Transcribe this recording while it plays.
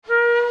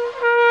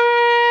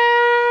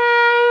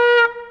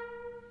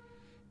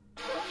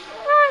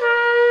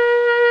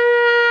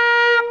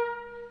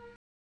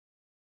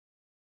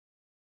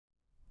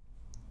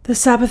The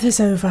Sabbath is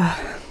over.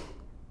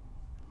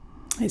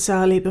 It's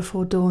early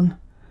before dawn.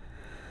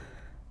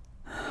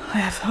 I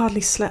have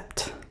hardly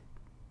slept.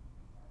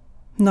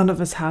 None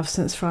of us have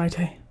since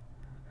Friday.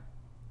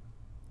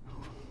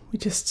 We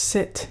just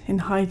sit in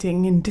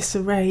hiding, in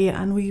disarray,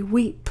 and we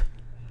weep.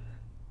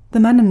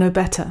 The men are no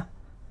better.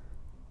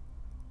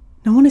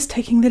 No one is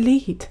taking the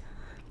lead.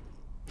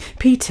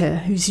 Peter,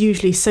 who's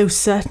usually so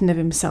certain of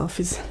himself,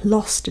 is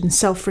lost in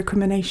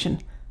self-recrimination.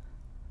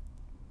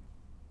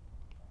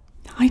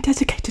 I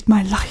dedicated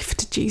my life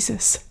to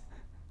Jesus.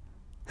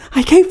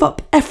 I gave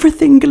up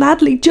everything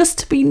gladly just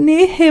to be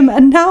near him,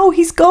 and now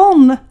he's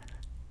gone.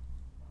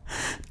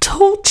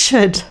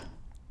 Tortured.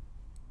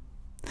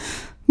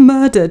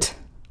 Murdered.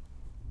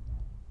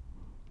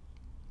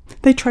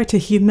 They tried to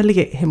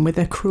humiliate him with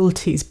their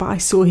cruelties, but I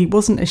saw he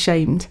wasn't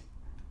ashamed.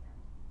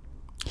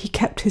 He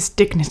kept his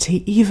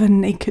dignity,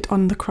 even naked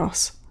on the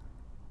cross.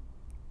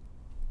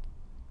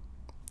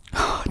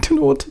 Oh, I don't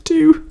know what to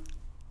do.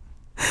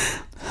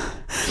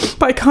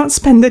 But I can't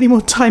spend any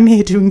more time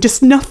here doing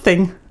just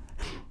nothing.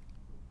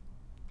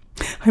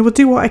 I will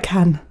do what I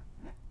can.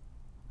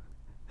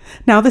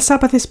 Now the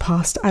Sabbath is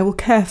past, I will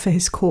care for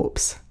his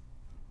corpse.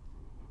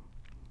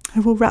 I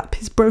will wrap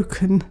his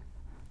broken,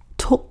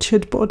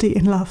 tortured body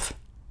in love.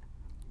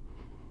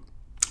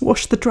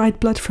 Wash the dried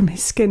blood from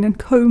his skin and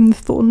comb the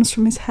thorns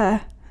from his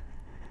hair.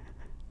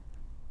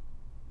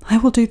 I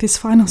will do this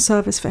final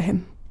service for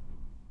him.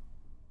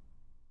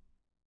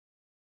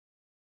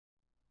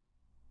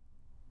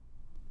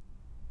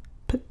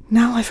 But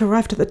now I've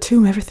arrived at the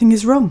tomb, everything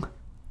is wrong.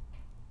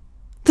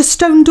 The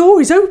stone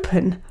door is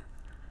open.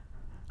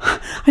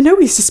 I know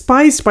he's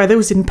despised by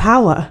those in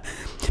power,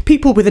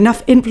 people with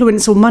enough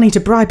influence or money to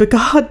bribe a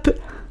guard, but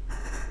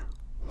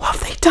what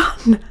have they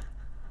done?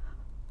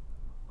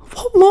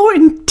 What more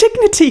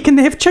indignity can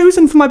they have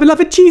chosen for my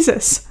beloved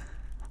Jesus?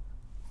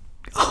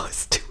 Oh,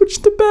 it's too much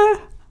to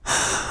bear.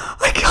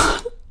 I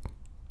can't.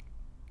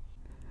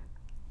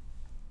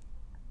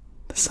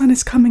 The sun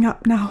is coming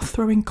up now,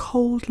 throwing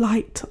cold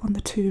light on the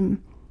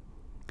tomb.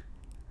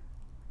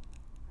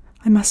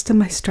 I muster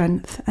my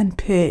strength and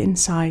peer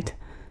inside,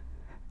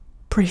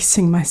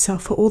 bracing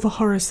myself for all the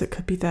horrors that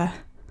could be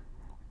there.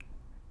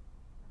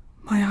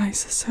 My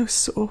eyes are so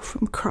sore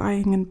from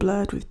crying and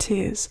blurred with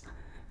tears.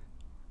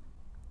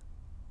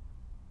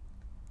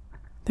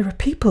 There are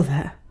people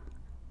there.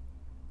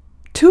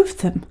 2 of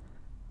them.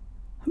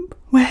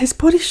 Where his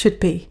body should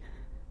be.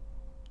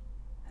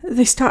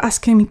 They start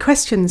asking me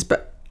questions,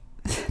 but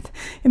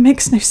it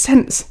makes no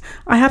sense.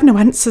 I have no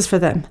answers for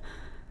them.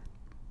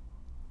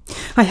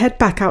 I head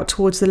back out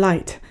towards the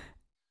light.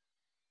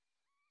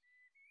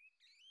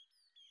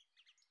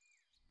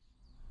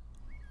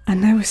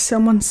 And there was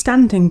someone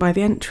standing by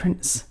the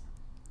entrance.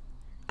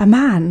 A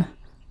man,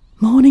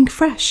 morning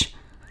fresh.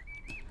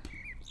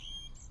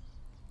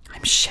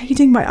 I'm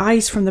shading my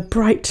eyes from the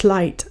bright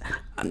light.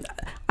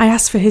 I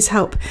ask for his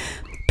help.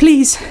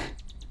 Please,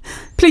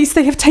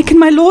 they have taken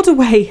my Lord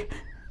away.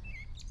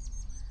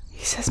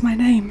 He says my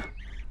name.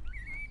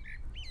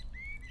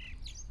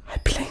 I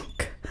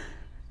blink.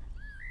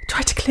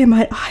 Try to clear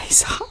my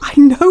eyes. I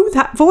know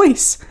that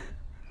voice.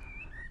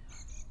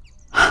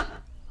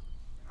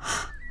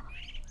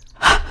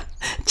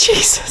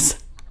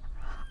 Jesus.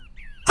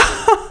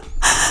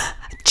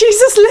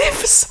 Jesus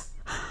lives.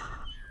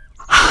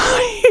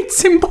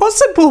 It's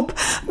impossible,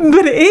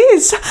 but it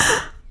is.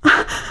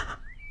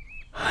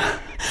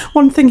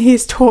 One thing he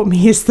has taught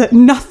me is that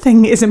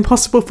nothing is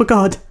impossible for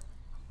God.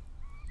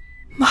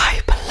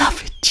 My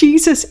beloved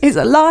Jesus is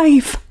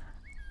alive.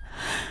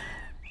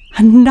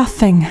 And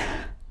nothing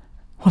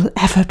will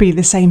ever be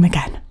the same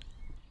again.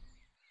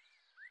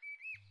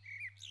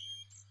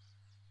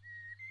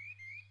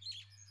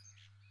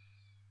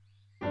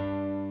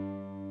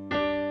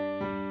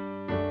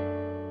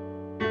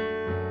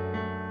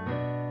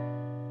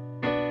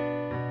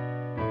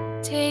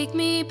 Take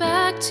me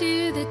back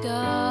to the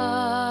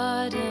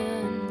garden.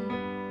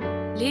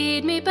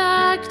 Lead me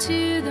back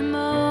to the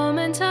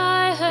moment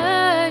I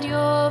heard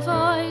your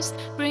voice.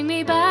 Bring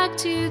me back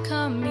to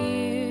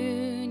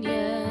communion.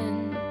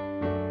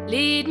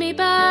 Lead me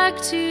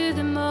back to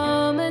the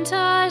moment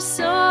I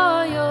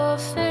saw your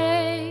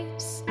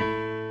face.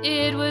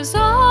 It was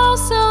all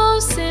so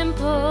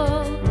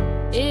simple.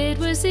 It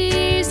was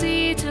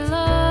easy to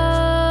love.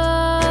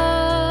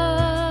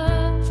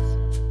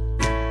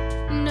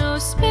 No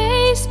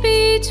space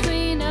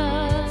between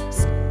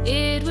us.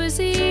 It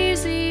was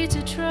easy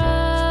to trust.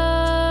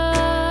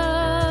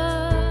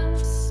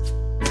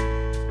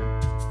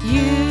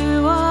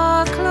 You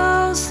are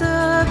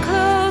closer,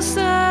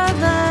 closer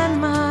than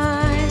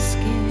my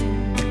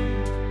skin.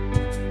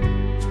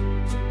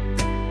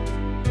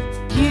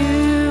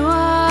 You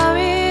are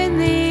in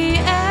the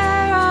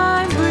air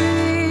I'm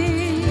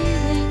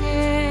breathing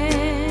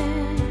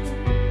in.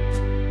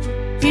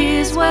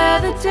 Here's where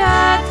the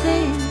dead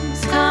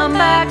things come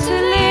back to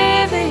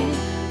living.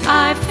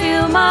 I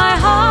feel my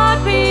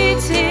heart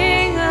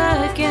beating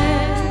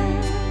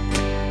again.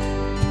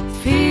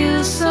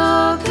 Feels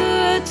so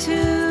good to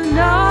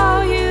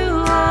know you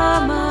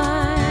are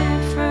my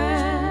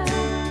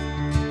friend.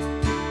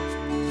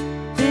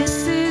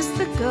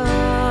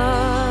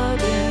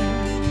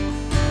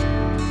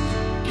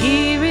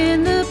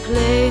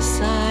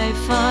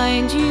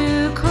 find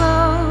you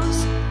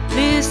close.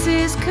 This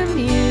is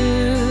communion.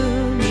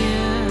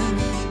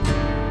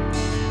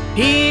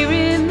 Here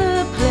in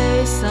the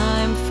place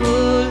I'm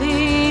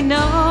fully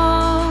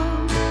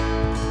known,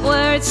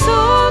 where it's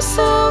so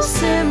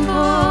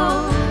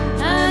simple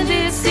and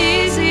it's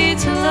easy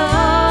to love.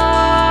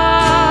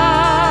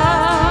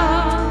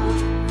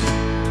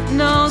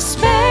 No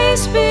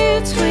space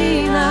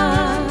between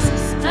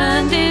us,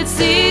 and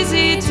it's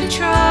easy to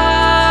trust.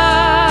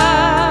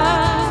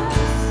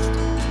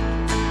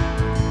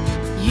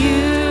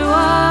 You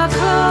are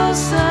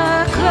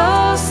closer,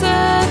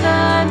 closer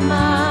than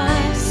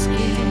my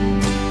skin.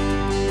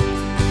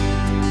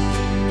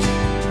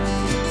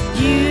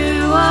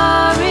 You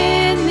are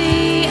in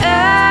the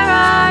air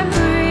I'm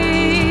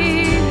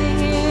breathing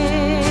in.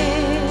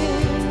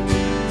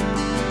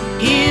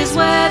 Here's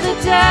where the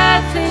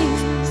dead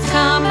things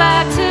come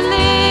back to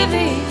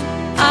living.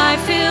 I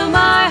feel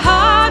my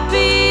heart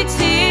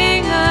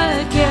beating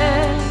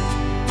again.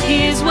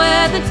 Here's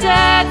where the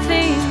dead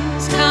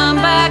things come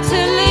back to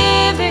living.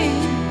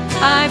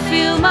 I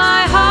feel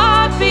my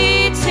heart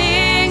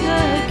beating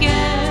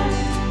again.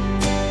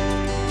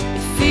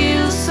 It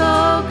feels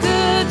so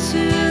good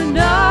to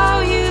know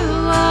you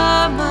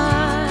are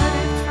my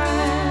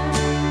friend.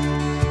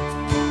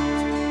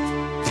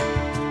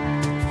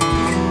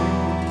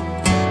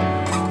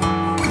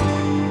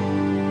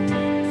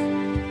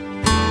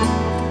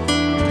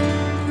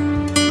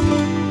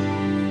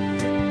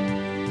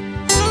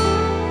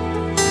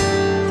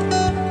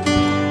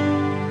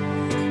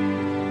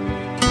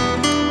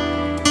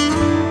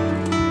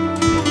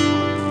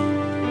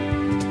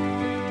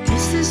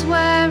 This is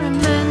where I'm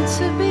meant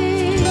to be.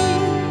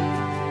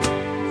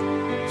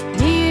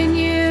 Me and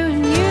you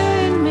and you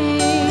and me.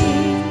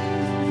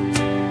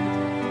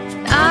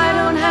 I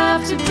don't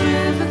have to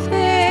prove a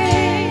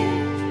thing.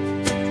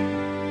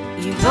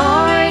 You've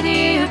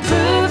already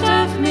approved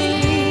of me.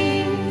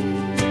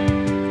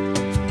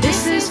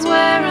 This is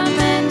where I'm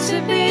meant to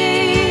be.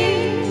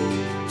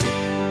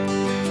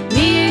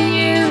 Me and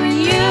you and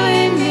you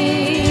and me.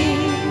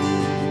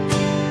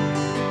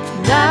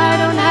 And I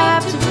don't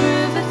have to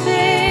prove a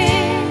thing.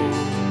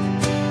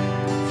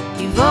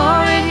 You've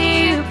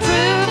already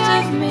approved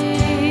of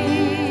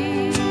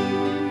me.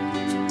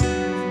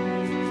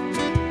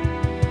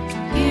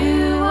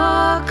 You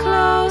are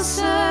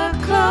closer,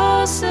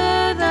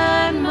 closer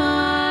than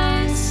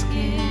my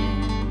skin.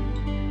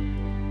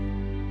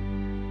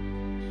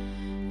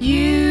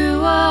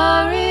 You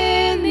are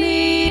in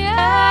the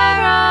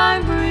air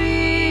I'm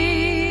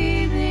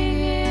breathing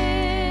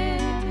in.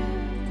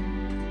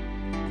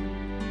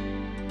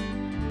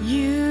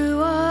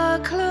 You are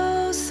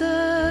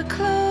closer,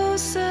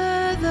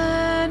 closer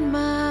than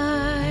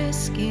my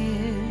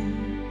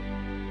skin.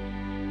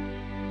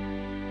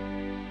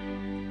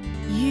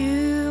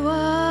 You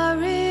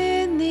are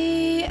in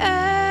the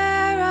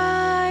air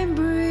I'm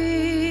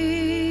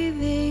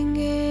breathing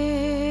in.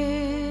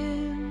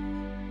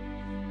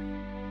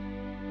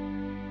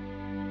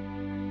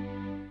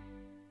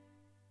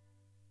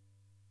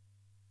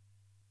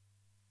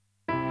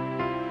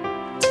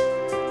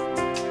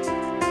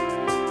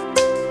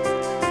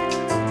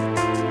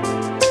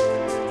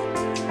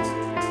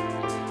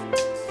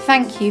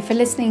 Thank you for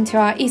listening to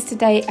our Easter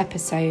Day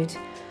episode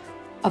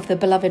of the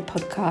Beloved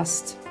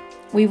podcast.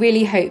 We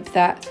really hope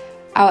that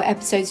our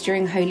episodes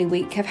during Holy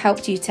Week have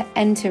helped you to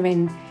enter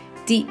in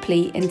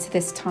deeply into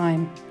this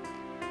time.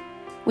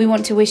 We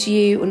want to wish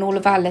you and all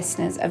of our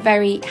listeners a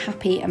very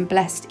happy and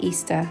blessed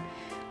Easter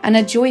and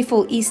a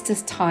joyful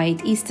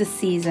Eastertide, Easter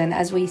season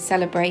as we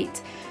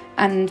celebrate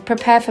and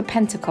prepare for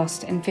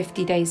Pentecost in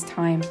 50 days'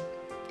 time.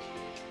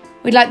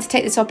 We'd like to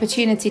take this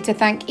opportunity to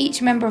thank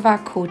each member of our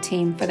core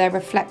team for their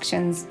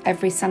reflections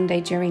every Sunday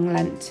during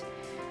Lent,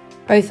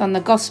 both on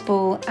the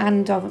gospel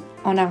and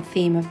on our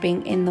theme of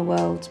being in the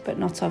world but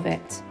not of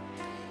it.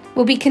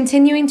 We'll be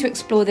continuing to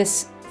explore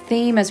this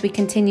theme as we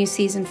continue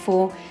season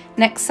 4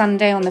 next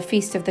Sunday on the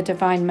Feast of the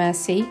Divine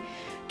Mercy,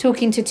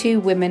 talking to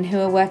 2 women who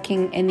are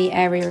working in the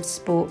area of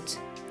sport.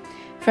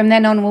 From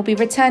then on, we'll be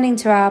returning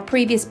to our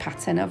previous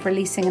pattern of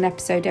releasing an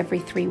episode every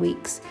 3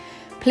 weeks.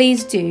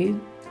 Please do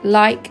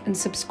like and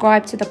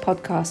subscribe to the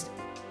podcast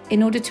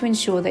in order to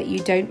ensure that you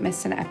don't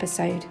miss an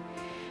episode.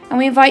 And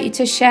we invite you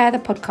to share the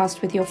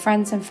podcast with your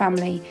friends and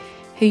family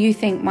who you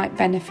think might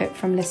benefit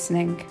from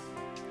listening.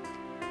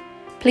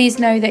 Please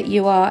know that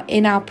you are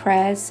in our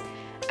prayers,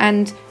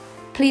 and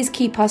please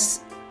keep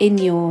us in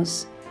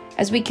yours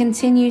as we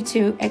continue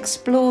to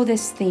explore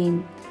this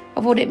theme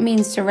of what it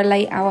means to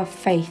relate our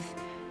faith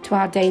to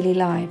our daily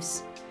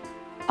lives,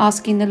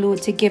 asking the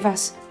Lord to give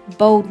us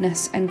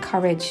boldness and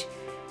courage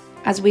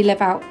as we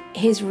live out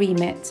his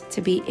remit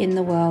to be in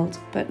the world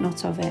but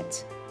not of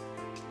it.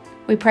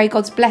 We pray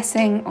God's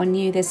blessing on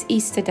you this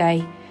Easter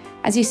day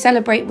as you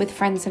celebrate with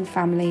friends and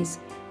families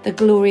the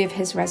glory of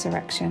his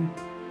resurrection.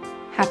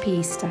 Happy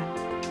Easter.